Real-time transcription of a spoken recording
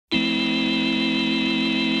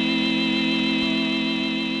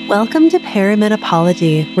Welcome to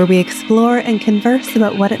Perimenopology, where we explore and converse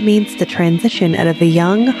about what it means to transition out of the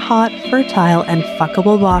young, hot, fertile, and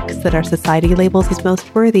fuckable box that our society labels as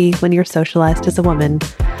most worthy when you're socialized as a woman.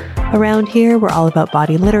 Around here, we're all about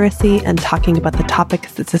body literacy and talking about the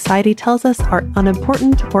topics that society tells us are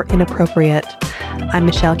unimportant or inappropriate. I'm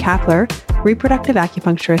Michelle Kapler, reproductive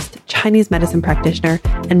acupuncturist, Chinese medicine practitioner,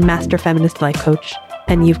 and master feminist life coach.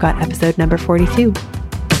 And you've got episode number 42.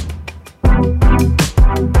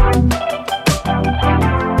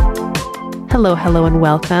 Hello, and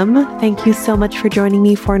welcome. Thank you so much for joining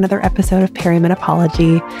me for another episode of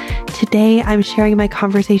Perimenopology. Today, I'm sharing my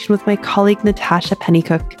conversation with my colleague, Natacha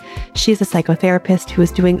Pennycooke. She's a psychotherapist who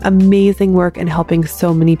is doing amazing work and helping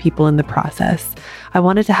so many people in the process. I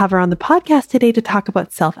wanted to have her on the podcast today to talk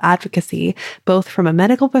about self-advocacy, both from a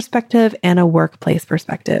medical perspective and a workplace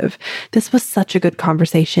perspective. This was such a good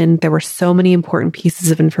conversation. There were so many important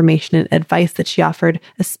pieces of information and advice that she offered,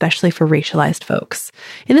 especially for racialized folks.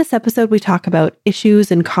 In this episode, we talk about issues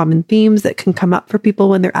and common themes that can come up for people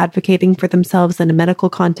when they're advocating for themselves in a medical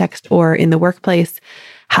context or in the workplace,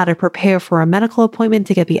 how to prepare for a medical appointment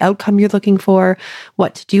to get the outcome you're looking for,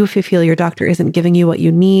 what to do if you feel your doctor isn't giving you what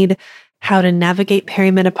you need, how to navigate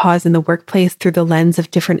perimenopause in the workplace through the lens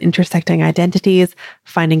of different intersecting identities,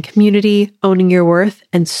 finding community, owning your worth,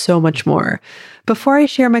 and so much more. Before I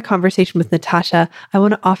share my conversation with Natacha, I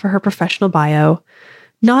want to offer her professional bio.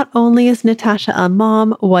 Not only is Natacha a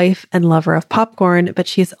mom, wife, and lover of popcorn, but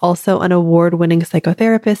she's also an award-winning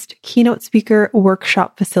psychotherapist, keynote speaker,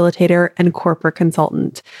 workshop facilitator, and corporate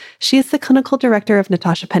consultant. She is the clinical director of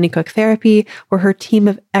Natacha Pennycooke Therapy, where her team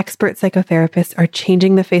of expert psychotherapists are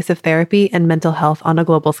changing the face of therapy and mental health on a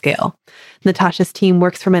global scale. Natacha's team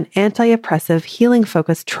works from an anti-oppressive,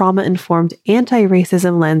 healing-focused, trauma-informed,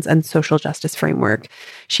 anti-racism lens and social justice framework.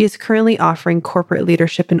 She is currently offering corporate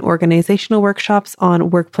leadership and organizational workshops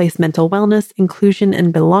on workplace mental wellness, inclusion,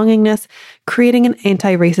 and belongingness, creating an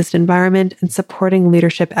anti-racist environment, and supporting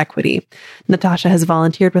leadership equity. Natacha has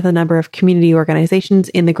volunteered with a number of community organizations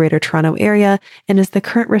in the Greater Toronto Area and is the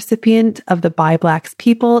current recipient of the By Blacks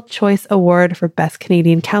People Choice Award for Best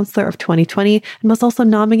Canadian Counselor of 2020 and was also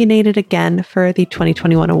nominated again for the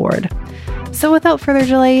 2021 award. So without further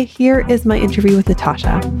delay, here is my interview with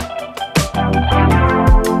Natacha.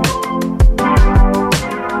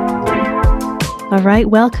 All right.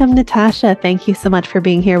 Welcome, Natacha. Thank you so much for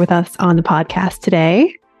being here with us on the podcast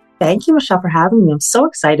today. Thank you, Michelle, for having me. I'm so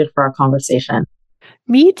excited for our conversation.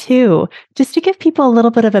 Me too. Just to give people a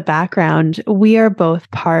little bit of a background, we are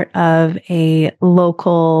both part of a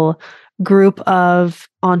local group of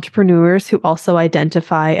entrepreneurs who also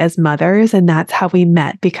identify as mothers. And that's how we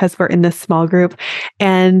met, because we're in this small group.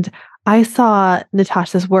 And I saw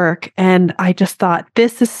Natacha's work and I just thought,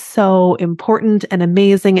 this is so important and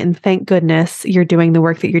amazing. And thank goodness you're doing the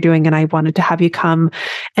work that you're doing. And I wanted to have you come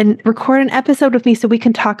and record an episode with me so we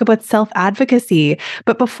can talk about self-advocacy.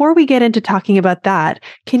 But before we get into talking about that,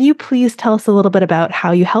 can you please tell us a little bit about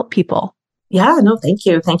how you help people? Yeah, no, thank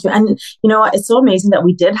you. Thank you. And you know, it's so amazing that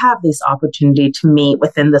we did have this opportunity to meet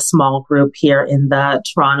within the small group here in the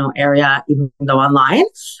Toronto area, even though online.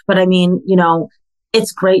 But I mean, you know,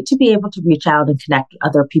 it's great to be able to reach out and connect with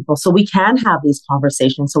other people so we can have these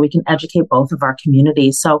conversations, so we can educate both of our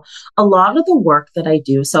communities. So a lot of the work that I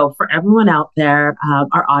do, so for everyone out there,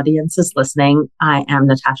 our audience is listening, I am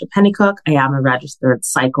Natacha Pennycooke. I am a registered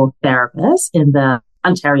psychotherapist in the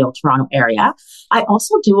Ontario, Toronto area. I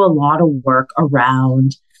also do a lot of work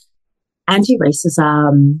around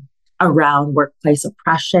anti-racism, around workplace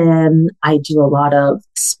oppression. I do a lot of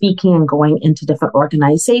speaking and going into different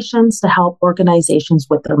organizations to help organizations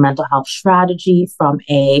with their mental health strategy from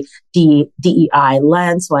a DEI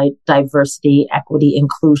lens, so diversity, equity,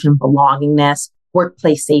 inclusion, belongingness,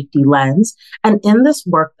 workplace safety lens. And in this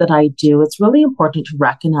work that I do, it's really important to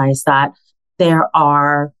recognize that there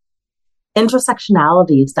are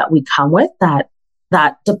intersectionalities that we come with that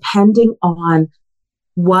depending on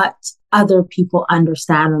what other people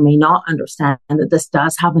understand or may not understand, that this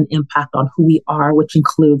does have an impact on who we are, which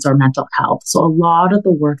includes our mental health. So a lot of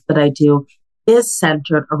the work that I do is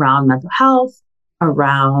centered around mental health,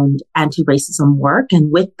 around anti-racism work.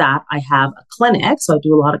 And with that, I have a clinic. So I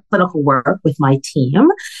do a lot of clinical work with my team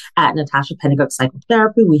at Natacha Pennycooke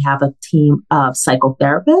Psychotherapy. We have a team of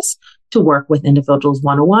psychotherapists to work with individuals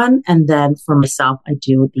one-on-one. And then for myself, I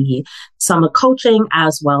do the summer coaching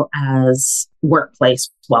as well as workplace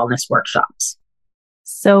wellness workshops.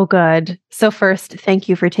 So good. So first, thank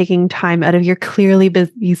you for taking time out of your clearly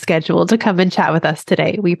busy schedule to come and chat with us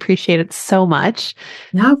today. We appreciate it so much.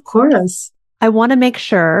 Yeah, of course. I want to make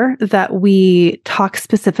sure that we talk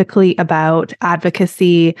specifically about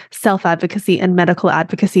advocacy, self-advocacy, and medical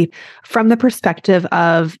advocacy from the perspective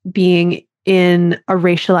of being in a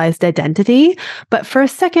racialized identity. But for a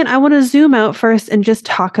second, I want to zoom out first and just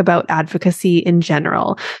talk about advocacy in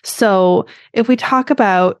general. So if we talk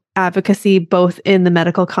about advocacy, both in the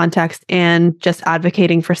medical context and just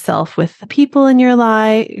advocating for self with the people in your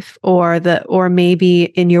life or maybe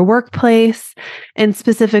in your workplace, and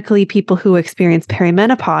specifically people who experience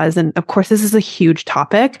perimenopause. And of course, this is a huge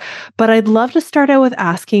topic, but I'd love to start out with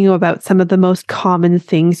asking you about some of the most common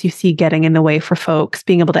things you see getting in the way for folks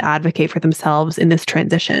being able to advocate for themselves in this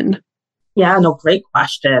transition. Yeah, no, great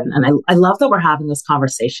question. And I love that we're having this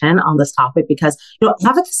conversation on this topic because,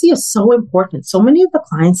 advocacy is so important. So many of the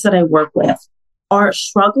clients that I work with are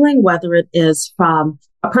struggling, whether it is from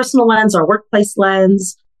a personal lens or workplace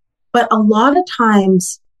lens. But a lot of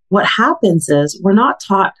times what happens is we're not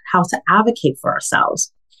taught how to advocate for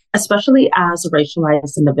ourselves, especially as a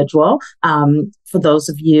racialized individual. For those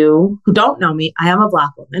of you who don't know me, I am a Black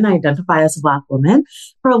woman. I identify as a Black woman.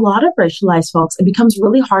 For a lot of racialized folks, it becomes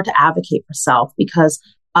really hard to advocate for self because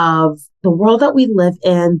of the world that we live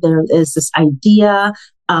in. There is this idea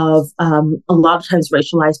of a lot of times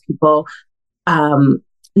racialized people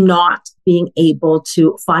not being able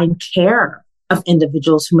to find care of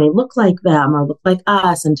individuals who may look like them or look like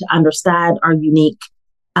us, and to understand our unique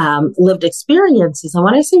lived experiences. And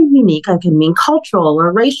when I say unique, I can mean cultural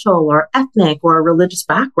or racial or ethnic or religious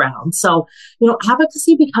background. So,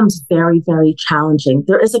 advocacy becomes very, very challenging.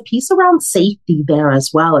 There is a piece around safety there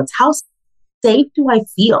as well. It's how safe do I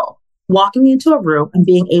feel walking into a room and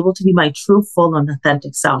being able to be my true, full, and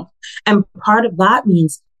authentic self. And part of that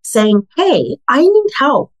means saying, hey, I need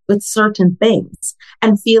help with certain things,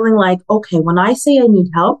 and feeling like, okay, when I say I need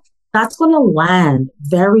help, that's going to land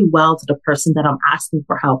very well to the person that I'm asking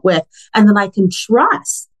for help with. And then I can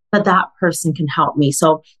trust that that person can help me.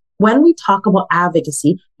 So when we talk about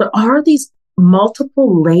advocacy, there are these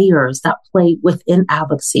multiple layers that play within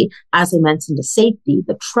advocacy. As I mentioned, the safety,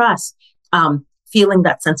 the trust, feeling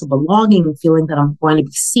that sense of belonging, feeling that I'm going to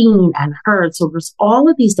be seen and heard. So there's all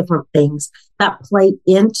of these different things that play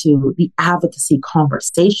into the advocacy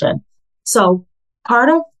conversation. So part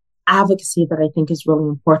of advocacy that I think is really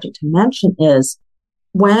important to mention is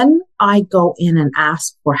when I go in and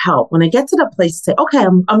ask for help, when I get to that place to say, okay,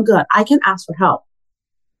 I'm good, I can ask for help.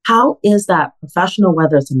 How is that professional,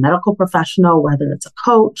 whether it's a medical professional, whether it's a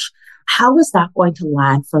coach, how is that going to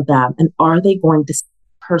land for them? And are they going to see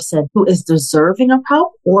a person who is deserving of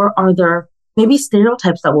help? Or are there maybe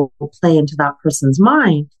stereotypes that will play into that person's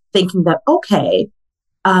mind, thinking that, okay,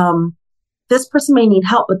 this person may need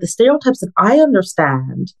help, but the stereotypes that I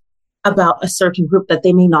understand about a certain group that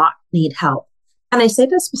they may not need help. And I say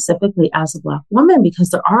this specifically as a Black woman because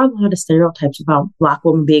there are a lot of stereotypes about Black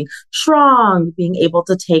women being strong, being able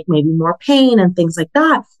to take maybe more pain and things like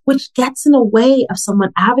that, which gets in the way of someone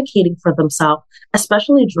advocating for themselves,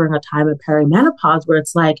 especially during a time of perimenopause where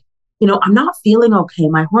it's like, I'm not feeling okay.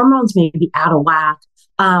 My hormones may be out of whack.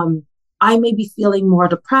 I may be feeling more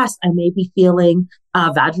depressed. I may be feeling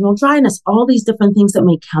vaginal dryness, all these different things that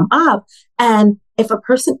may come up. And if a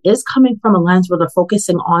person is coming from a lens where they're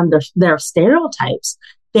focusing on their stereotypes,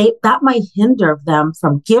 that might hinder them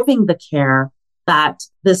from giving the care that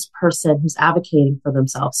this person who's advocating for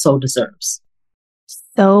themselves so deserves.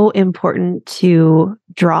 So important to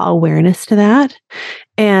draw awareness to that.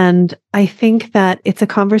 And I think that it's a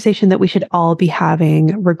conversation that we should all be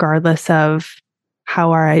having regardless of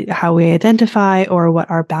how we identify or what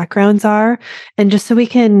our backgrounds are, and just so we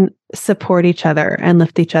can support each other and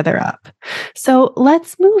lift each other up. So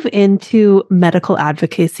let's move into medical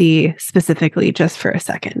advocacy specifically just for a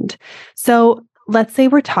second. So let's say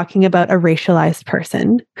we're talking about a racialized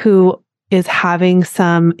person who is having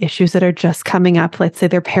some issues that are just coming up. Let's say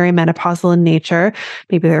they're perimenopausal in nature.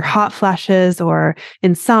 Maybe they're hot flashes or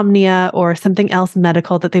insomnia or something else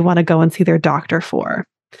medical that they want to go and see their doctor for.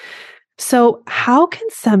 So how can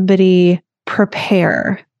somebody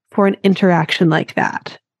prepare for an interaction like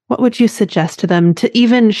that? What would you suggest to them to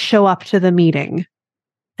even show up to the meeting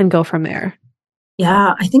and go from there?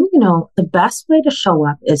 Yeah, I think, the best way to show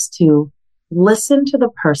up is to listen to the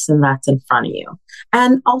person that's in front of you,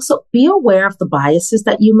 and also be aware of the biases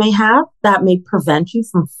that you may have that may prevent you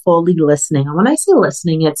from fully listening. And when I say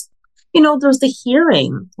listening, it's, there's the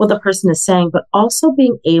hearing what the person is saying, but also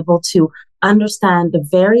being able to understand the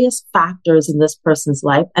various factors in this person's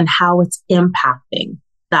life and how it's impacting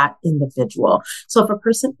that individual. So if a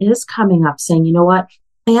person is coming up saying, you know what,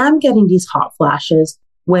 I am getting these hot flashes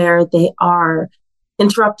where they are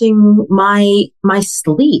interrupting my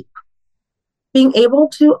sleep, being able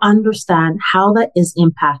to understand how that is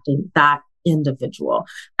impacting that individual.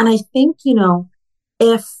 And I think,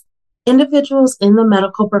 if individuals in the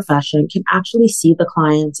medical profession can actually see the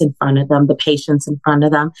clients in front of them, the patients in front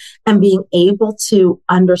of them, and being able to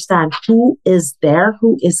understand who is there,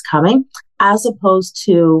 who is coming, as opposed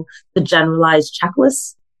to the generalized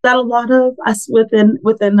checklists that a lot of us within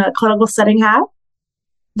a clinical setting have,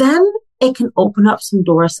 then it can open up some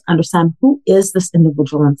doors to understand who is this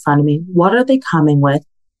individual in front of me? What are they coming with?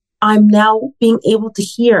 I'm now being able to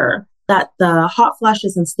hear that the hot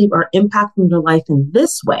flashes and sleep are impacting their life in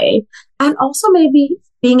this way. And also maybe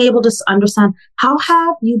being able to understand, how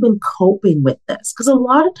have you been coping with this? Because a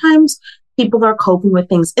lot of times people are coping with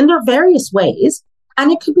things in their various ways.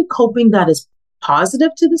 And it could be coping that is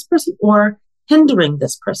positive to this person or hindering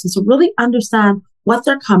this person. So really understand what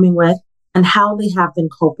they're coming with and how they have been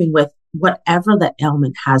coping with whatever the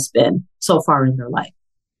ailment has been so far in their life.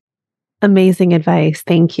 Amazing advice.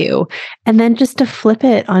 Thank you. And then just to flip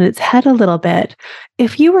it on its head a little bit,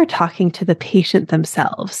 if you were talking to the patient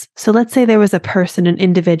themselves, so let's say there was a person, an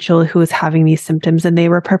individual who was having these symptoms and they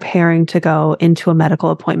were preparing to go into a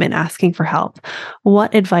medical appointment asking for help,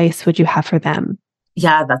 what advice would you have for them?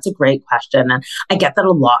 Yeah, that's a great question. And I get that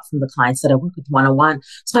a lot from the clients that I work with one-on-one.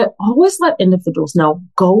 So I always let individuals know,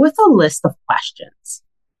 go with a list of questions,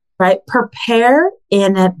 right? Prepare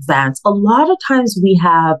in advance. A lot of times we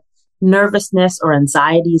have nervousness or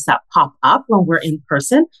anxieties that pop up when we're in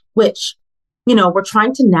person, which, we're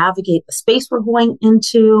trying to navigate the space we're going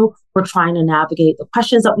into. We're trying to navigate the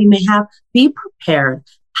questions that we may have. Be prepared.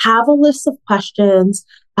 Have a list of questions,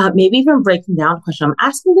 maybe even break them down. I'm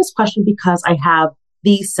asking this question because I have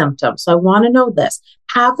these symptoms. So I want to know this.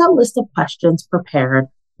 Have that list of questions prepared.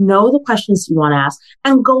 Know the questions you want to ask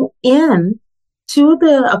and go in to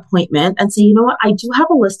the appointment and say, you know what, I do have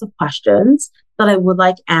a list of questions that I would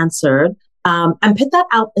like answered, and put that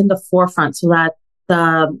out in the forefront so that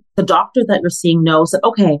the doctor that you're seeing knows that,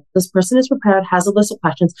 okay, this person is prepared, has a list of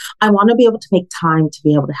questions. I want to be able to make time to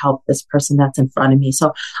be able to help this person that's in front of me.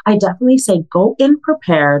 So I definitely say go in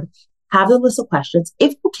prepared, have the list of questions.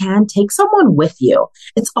 If you can, take someone with you.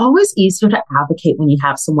 It's always easier to advocate when you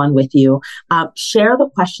have someone with you. Share the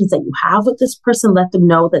questions that you have with this person. Let them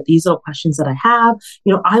know that these are the questions that I have.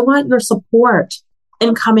 I want your support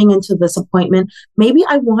in coming into this appointment. Maybe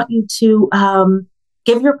I want you to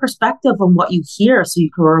give your perspective on what you hear so you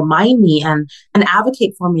can remind me and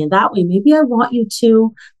advocate for me in that way. Maybe I want you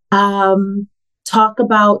to talk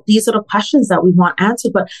about these are the questions that we want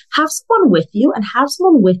answered, but have someone with you and have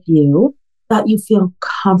someone with you that you feel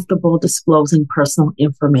comfortable disclosing personal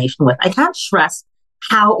information with. I can't stress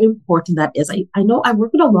how important that is. I know I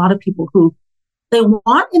work with a lot of people who they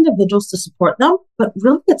want individuals to support them, but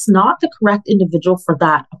really it's not the correct individual for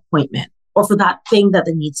that appointment or for that thing that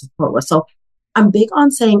they need support with. So I'm big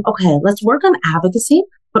on saying, okay, let's work on advocacy,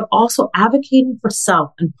 but also advocating for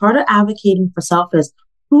self. And part of advocating for self is,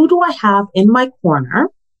 who do I have in my corner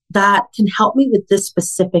that can help me with this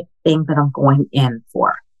specific thing that I'm going in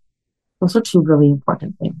for? Those are two really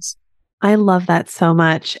important things. I love that so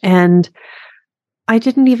much. And I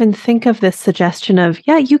didn't even think of this suggestion of,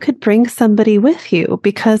 you could bring somebody with you,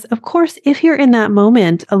 because of course, if you're in that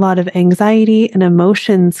moment, a lot of anxiety and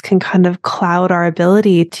emotions can kind of cloud our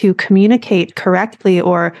ability to communicate correctly,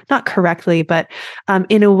 or not correctly, but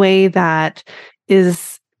in a way that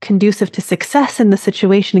is conducive to success in the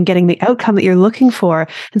situation and getting the outcome that you're looking for.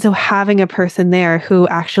 And so having a person there who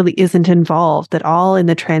actually isn't involved at all in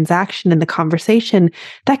the transaction and the conversation,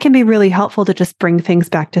 that can be really helpful to just bring things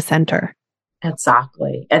back to center.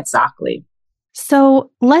 Exactly.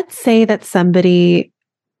 So let's say that somebody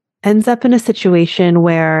ends up in a situation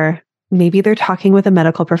where maybe they're talking with a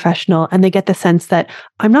medical professional and they get the sense that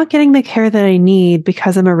I'm not getting the care that I need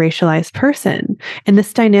because I'm a racialized person. And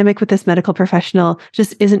this dynamic with this medical professional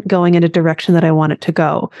just isn't going in a direction that I want it to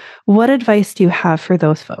go. What advice do you have for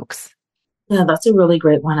those folks? Yeah, that's a really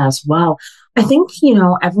great one as well. I think,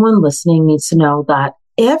 everyone listening needs to know that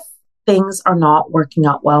if things are not working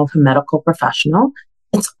out well with a medical professional,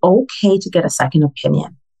 it's okay to get a second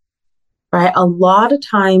opinion, right? A lot of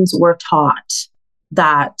times we're taught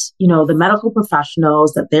that, the medical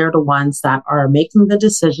professionals, that they're the ones that are making the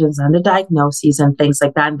decisions and the diagnoses and things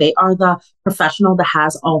like that. And they are the professional that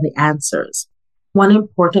has all the answers. One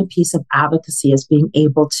important piece of advocacy is being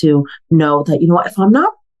able to know that, if I'm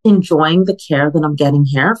not enjoying the care that I'm getting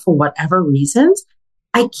here for whatever reasons,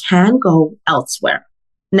 I can go elsewhere.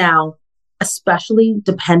 Now, especially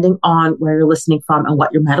depending on where you're listening from and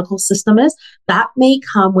what your medical system is, that may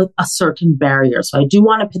come with a certain barrier. So I do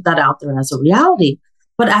want to put that out there as a reality.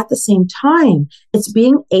 But at the same time, it's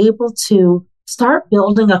being able to start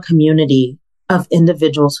building a community of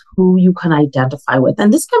individuals who you can identify with.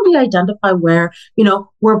 And this can be identified where,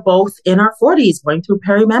 we're both in our 40s going through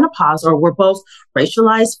perimenopause, or we're both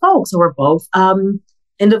racialized folks, or we're both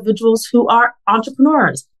individuals who are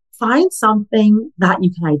entrepreneurs. Find something that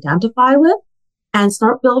you can identify with and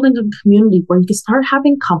start building a community where you can start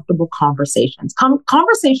having comfortable conversations,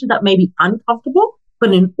 conversations that may be uncomfortable,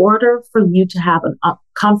 but in order for you to have an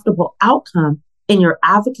comfortable outcome in your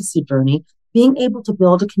advocacy journey, being able to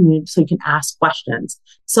build a community so you can ask questions.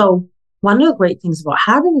 So one of the great things about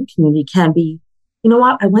having a community can be,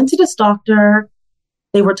 I went to this doctor.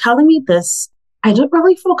 They were telling me this. I didn't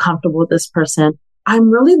really feel comfortable with this person. I'm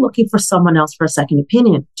really looking for someone else for a second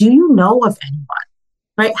opinion. Do you know of anyone?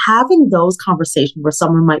 Right? Having those conversations where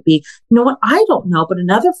someone might be, I don't know, but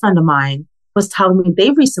another friend of mine was telling me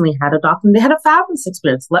they recently had a doctor and they had a fabulous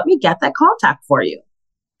experience. Let me get that contact for you.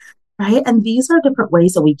 Right? And these are different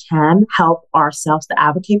ways that we can help ourselves to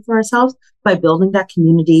advocate for ourselves by building that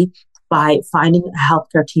community, by finding a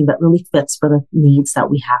healthcare team that really fits for the needs that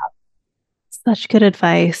we have. Such good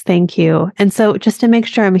advice. Thank you. And so just to make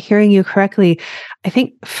sure I'm hearing you correctly, I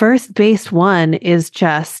think first base one is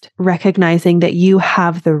just recognizing that you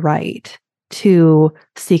have the right to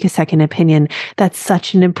seek a second opinion. That's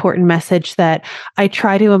such an important message that I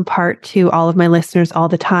try to impart to all of my listeners all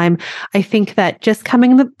the time. I think that just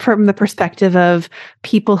coming from the perspective of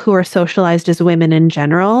people who are socialized as women in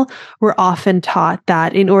general, we're often taught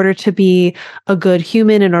that in order to be a good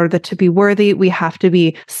human, in order to be worthy, we have to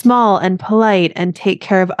be small and polite and take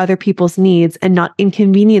care of other people's needs and not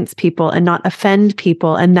inconvenience people and not offend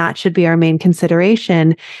people. And that should be our main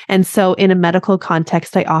consideration. And so in a medical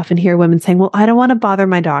context, I often hear women saying, well, I don't want to bother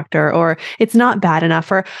my doctor, or it's not bad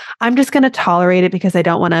enough, or I'm just going to tolerate it because I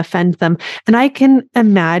don't want to offend them. And I can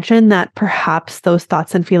imagine that perhaps those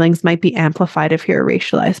thoughts and feelings might be amplified if you're a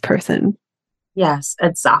racialized person. Yes,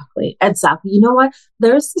 exactly. Exactly. You know what?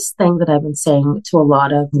 There's this thing that I've been saying to a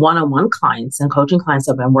lot of one-on-one clients and coaching clients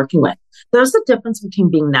I've been working with. There's a difference between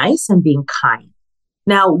being nice and being kind.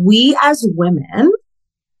 Now, we as women,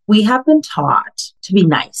 we have been taught to be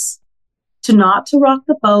nice, to rock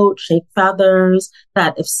the boat, shake feathers,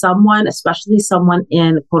 that if someone, especially someone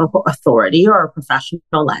in quote unquote authority or a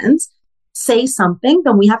professional lens, say something,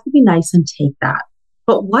 then we have to be nice and take that.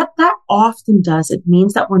 But what that often does, it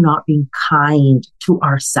means that we're not being kind to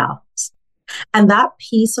ourselves. And that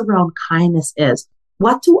piece around kindness is,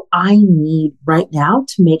 what do I need right now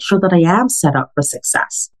to make sure that I am set up for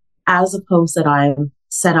success, as opposed that I'm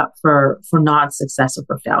set up for non-success or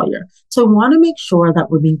for failure. So we want to make sure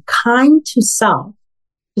that we're being kind to self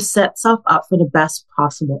to set self up for the best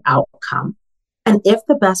possible outcome. And if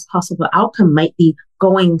the best possible outcome might be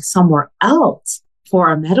going somewhere else for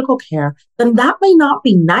our medical care, then that may not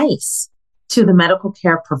be nice to the medical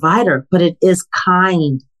care provider, but it is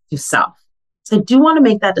kind to self. So I do want to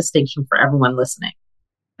make that distinction for everyone listening.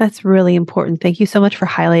 That's really important. Thank you so much for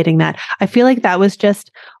highlighting that. I feel like that was just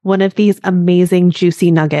one of these amazing, juicy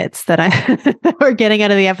nuggets that we're getting out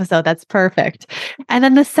of the episode. That's perfect. And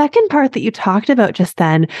then the second part that you talked about just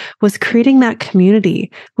then was creating that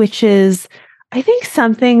community, which is, I think,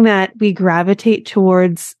 something that we gravitate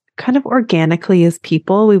towards kind of organically as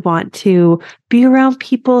people. We want to be around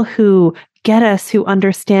people who get us, who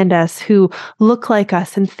understand us, who look like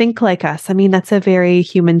us and think like us. I mean, that's a very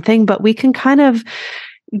human thing, but we can kind of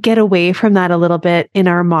get away from that a little bit in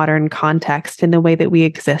our modern context, in the way that we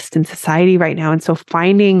exist in society right now. And so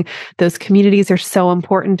finding those communities are so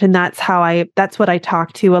important. And that's what I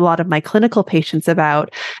talk to a lot of my clinical patients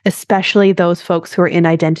about, especially those folks who are in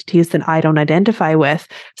identities that I don't identify with.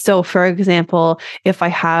 So for example, if I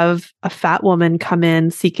have a fat woman come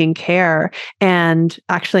in seeking care, and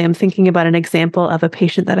actually I'm thinking about an example of a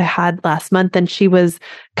patient that I had last month, and she was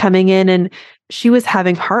coming in and she was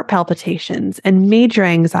having heart palpitations and major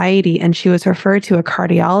anxiety, and she was referred to a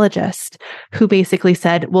cardiologist who basically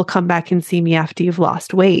said, well, come back and see me after you've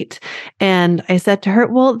lost weight. And I said to her,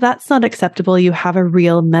 well, that's not acceptable. You have a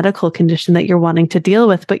real medical condition that you're wanting to deal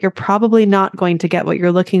with, but you're probably not going to get what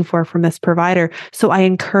you're looking for from this provider. So I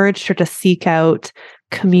encouraged her to seek out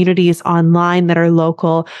communities online that are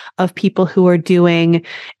local, of people who are doing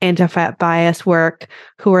anti-fat bias work,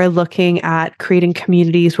 who are looking at creating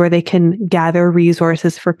communities where they can gather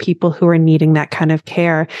resources for people who are needing that kind of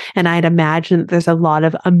care. And I'd imagine that there's a lot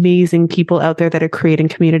of amazing people out there that are creating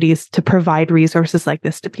communities to provide resources like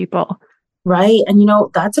this to people. Right. And,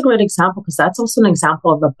 that's a great example, because that's also an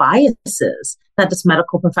example of the biases that this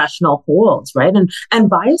medical professional holds, right? And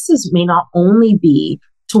biases may not only be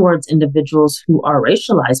towards individuals who are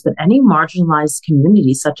racialized, but any marginalized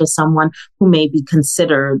community, such as someone who may be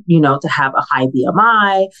considered, to have a high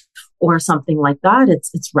BMI or something like that.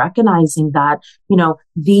 It's recognizing that,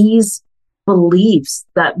 these beliefs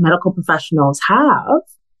that medical professionals have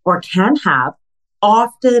or can have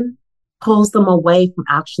often pulls them away from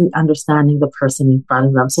actually understanding the person in front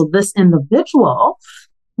of them. So this individual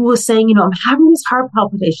who was saying, I'm having these heart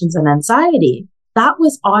palpitations and anxiety, that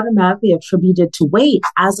was automatically attributed to weight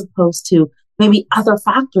as opposed to maybe other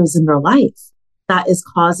factors in their life that is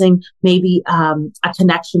causing maybe a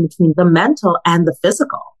connection between the mental and the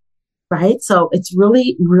physical, right? So it's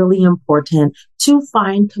really, really important to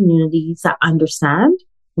find communities that understand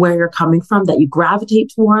where you're coming from, that you gravitate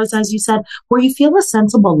towards, as you said, where you feel a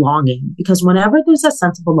sense of belonging. Because whenever there's a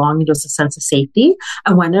sense of belonging, there's a sense of safety.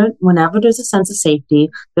 And whenever there's a sense of safety,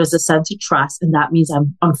 there's a sense of trust. And that means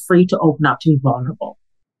I'm free to open up to be vulnerable.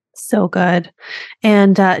 So good.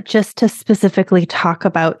 And just to specifically talk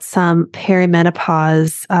about some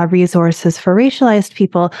perimenopause resources for racialized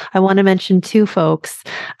people, I want to mention two folks.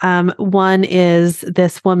 One is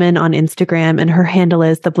this woman on Instagram, and her handle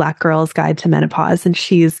is The Black Girl's Guide to Menopause. And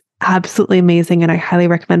she's absolutely amazing, and I highly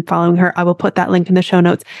recommend following her. I will put that link in the show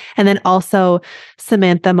notes. And then also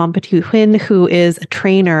Samantha Montpetit-Huyn, who is a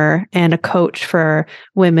trainer and a coach for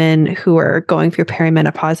women who are going through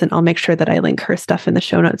perimenopause. And I'll make sure that I link her stuff in the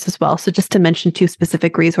show notes as well. So just to mention two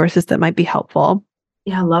specific resources that might be helpful.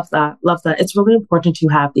 Yeah, I love that. Love that. It's really important to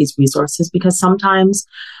have these resources because sometimes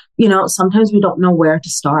we don't know where to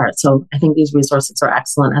start. So I think these resources are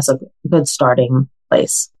excellent as a good starting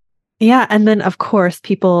place. Yeah. And then, of course,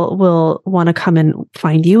 people will want to come and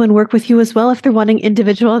find you and work with you as well if they're wanting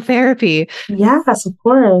individual therapy. Yes, of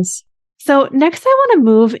course. So next, I want to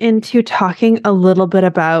move into talking a little bit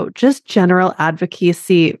about just general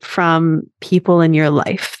advocacy from people in your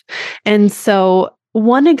life. And so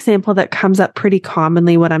one example that comes up pretty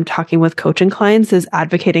commonly when I'm talking with coaching clients is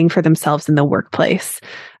advocating for themselves in the workplace.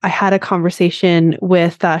 I had a conversation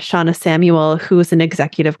with Shauna Samuel, who's an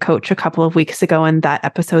executive coach, a couple of weeks ago, and that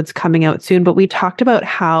episode's coming out soon. But we talked about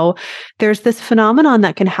how there's this phenomenon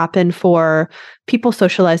that can happen for people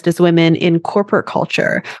socialized as women in corporate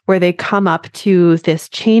culture, where they come up to this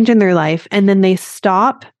change in their life and then they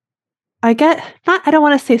stop. I don't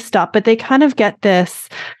want to say stop, but they kind of get this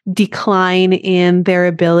decline in their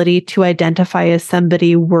ability to identify as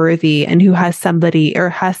somebody worthy and who has somebody or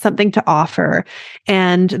has something to offer.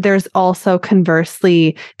 And there's also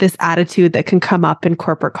conversely this attitude that can come up in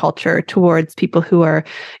corporate culture towards people who are,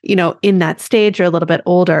 in that stage or a little bit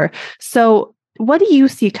older. So what do you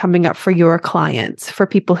see coming up for your clients, for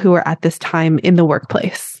people who are at this time in the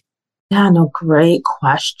workplace? Yeah, no, great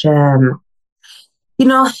question.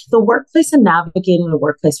 The workplace and navigating the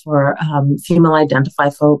workplace for female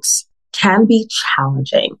identified folks can be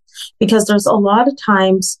challenging because there's a lot of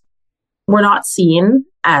times we don't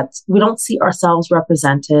see ourselves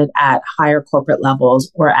represented at higher corporate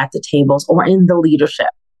levels or at the tables or in the leadership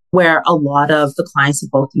where a lot of the clients that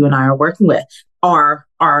both you and I are working with are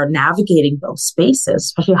navigating those spaces,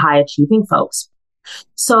 especially high achieving folks.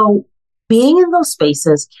 So being in those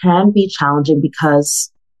spaces can be challenging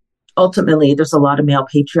because ultimately, there's a lot of male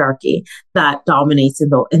patriarchy that dominates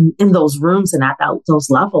in those rooms and at those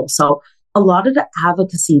levels. So a lot of the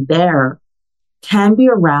advocacy there can be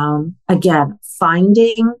around, again,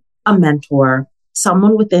 finding a mentor,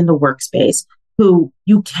 someone within the workspace who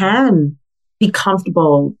you can be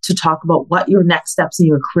comfortable to talk about what your next steps and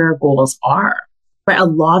your career goals are. Right? A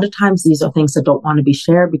lot of times these are things that don't want to be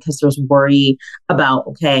shared because there's worry about,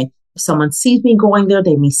 okay, if someone sees me going there,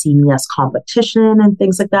 they may see me as competition and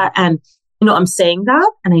things like that. And, I'm saying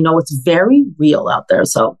that, and I know it's very real out there.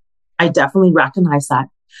 So I definitely recognize that.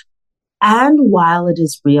 And while it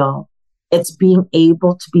is real, it's being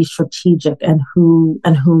able to be strategic and whom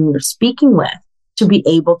you're speaking with to be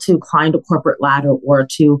able to climb the corporate ladder or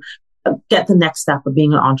to get the next step of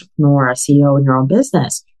being an entrepreneur, a CEO in your own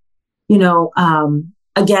business.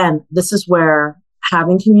 Again, this is where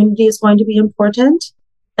having community is going to be important.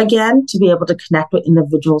 Again, to be able to connect with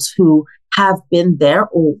individuals who have been there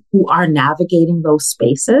or who are navigating those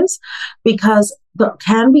spaces, because there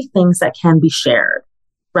can be things that can be shared,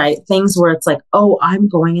 right? Things where it's like, oh, I'm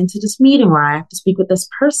going into this meeting where I have to speak with this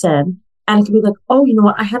person. And it can be like, oh, you know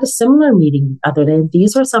what? I had a similar meeting the other day. And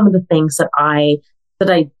these are some of the things that I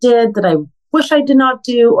did that I wish I did not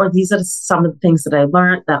do, or these are some of the things that I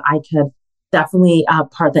learned that I could definitely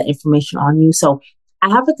part that information on you. So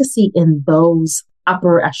advocacy in those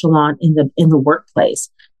upper echelon in the workplace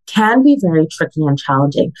can be very tricky and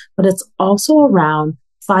challenging, but it's also around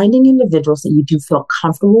finding individuals that you do feel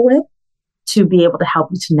comfortable with to be able to help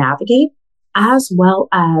you to navigate, as well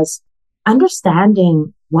as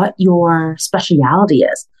understanding what your specialty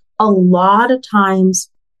is. A lot of times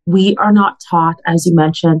we are not taught, as you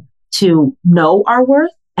mentioned, to know our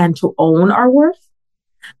worth and to own our worth.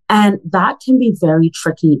 And that can be very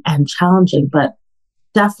tricky and challenging, but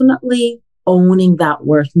definitely owning that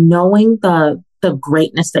worth, knowing the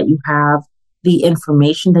greatness that you have, the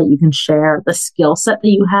information that you can share, the skill set that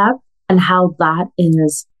you have, and how that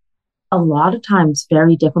is a lot of times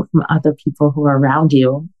very different from other people who are around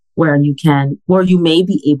you, where you may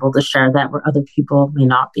be able to share that where other people may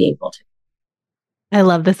not be able to. I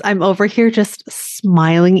love this. I'm over here just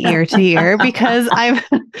smiling ear to ear because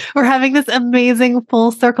we're having this amazing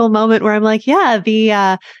full circle moment where I'm like, yeah,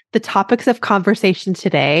 the topics of conversation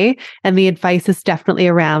today and the advice is definitely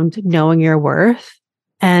around knowing your worth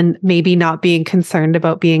and maybe not being concerned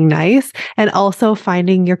about being nice and also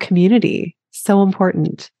finding your community. So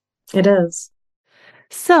important. It is.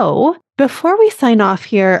 So before we sign off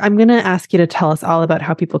here, I'm going to ask you to tell us all about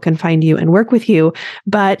how people can find you and work with you.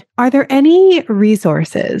 But are there any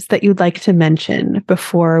resources that you'd like to mention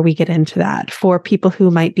before we get into that for people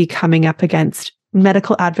who might be coming up against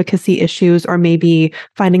medical advocacy issues or maybe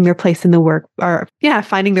finding their place in the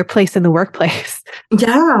workplace?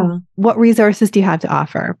 Yeah. What resources do you have to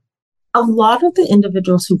offer? A lot of the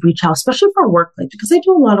individuals who reach out, especially for workplace, because I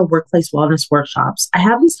do a lot of workplace wellness workshops, I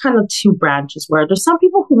have these kind of two branches where there's some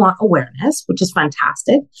people who want awareness, which is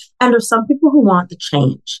fantastic, and there's some people who want the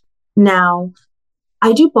change. Now,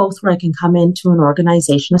 I do both where I can come into an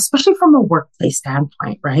organization, especially from a workplace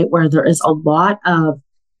standpoint, right? Where there is a lot of,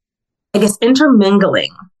 I guess,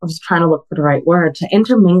 intermingling. I was trying to look for the right word, to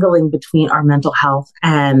intermingling between our mental health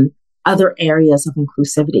and other areas of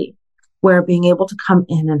inclusivity, where being able to come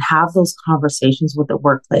in and have those conversations with the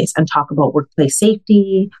workplace and talk about workplace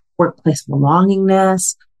safety, workplace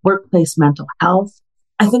belongingness, workplace mental health.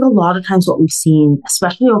 I think a lot of times what we've seen,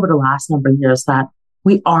 especially over the last number of years, that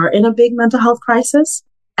we are in a big mental health crisis,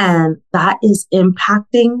 and that is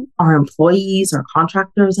impacting our employees, our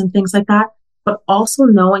contractors, and things like that. But also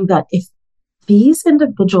knowing that if these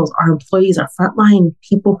individuals, our employees, our frontline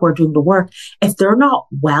people who are doing the work, if they're not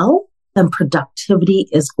well, then productivity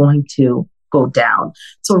is going to go down.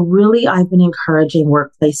 So really, I've been encouraging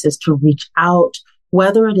workplaces to reach out,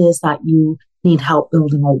 whether it is that you need help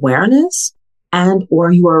building awareness and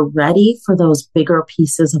or you are ready for those bigger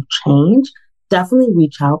pieces of change. Definitely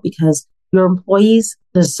reach out because your employees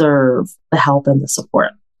deserve the help and the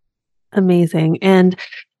support. Amazing. And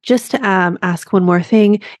just to ask one more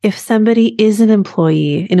thing, if somebody is an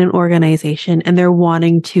employee in an organization and they're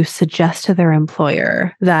wanting to suggest to their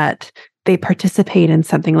employer that they participate in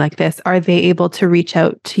something like this, are they able to reach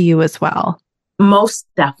out to you as well? Most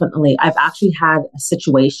definitely. I've actually had a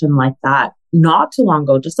situation like that not too long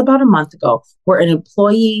ago, just about a month ago, where an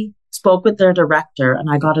employee spoke with their director and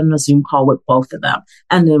I got on a Zoom call with both of them.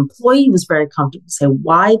 And the employee was very comfortable to say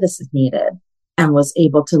why this is needed and was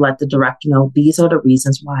able to let the director know these are the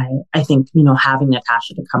reasons why I think, having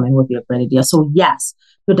Natacha to come in would be a great idea. So yes,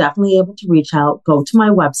 you're definitely able to reach out. Go to my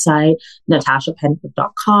website,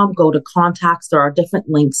 natachapennycooke.com, go to contacts. There are different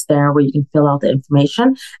links there where you can fill out the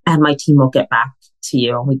information and my team will get back to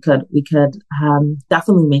you. We could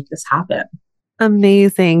definitely make this happen.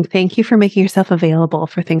 Amazing. Thank you for making yourself available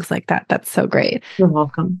for things like that. That's so great. You're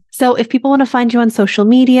welcome. So if people want to find you on social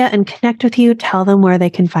media and connect with you, tell them where they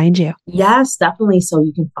can find you. Yes, definitely. So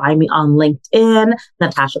you can find me on LinkedIn,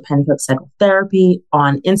 Natacha Pennycooke Psychotherapy,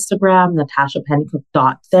 on Instagram,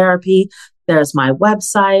 natachapennycooke.therapy. There's my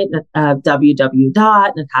website,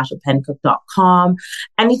 www.natachapennycooke.com.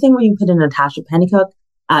 Anything where you put in Natacha Pennycooke,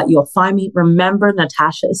 you'll find me. Remember,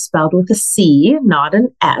 Natacha is spelled with a C, not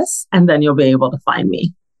an S, and then you'll be able to find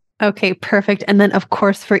me. Okay, perfect. And then, of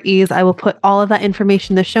course, for ease, I will put all of that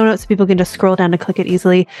information in the show notes so people can just scroll down and click it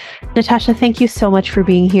easily. Natacha, thank you so much for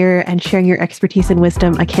being here and sharing your expertise and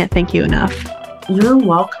wisdom. I can't thank you enough. You're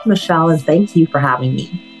welcome, Michelle, and thank you for having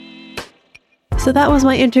me. So that was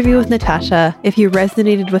my interview with Natacha. If you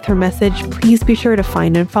resonated with her message, please be sure to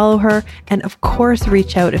find and follow her. And of course,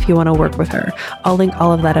 reach out if you want to work with her. I'll link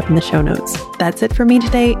all of that up in the show notes. That's it for me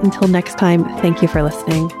today. Until next time, thank you for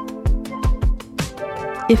listening.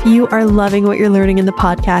 If you are loving what you're learning in the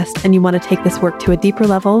podcast and you want to take this work to a deeper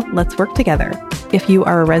level, let's work together. If you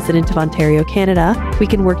are a resident of Ontario, Canada, we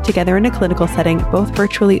can work together in a clinical setting, both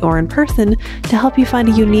virtually or in person, to help you find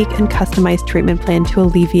a unique and customized treatment plan to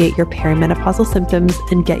alleviate your perimenopausal symptoms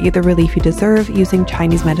and get you the relief you deserve using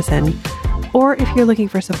Chinese medicine. Or if you're looking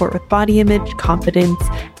for support with body image, confidence,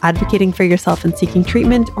 advocating for yourself and seeking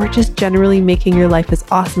treatment, or just generally making your life as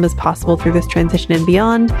awesome as possible through this transition and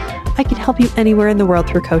beyond, I can help you anywhere in the world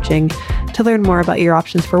through coaching. To learn more about your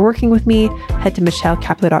options for working with me, head to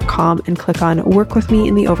michellecapler.com and click on Work With Me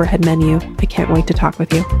in the overhead menu. I can't wait to talk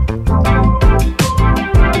with you.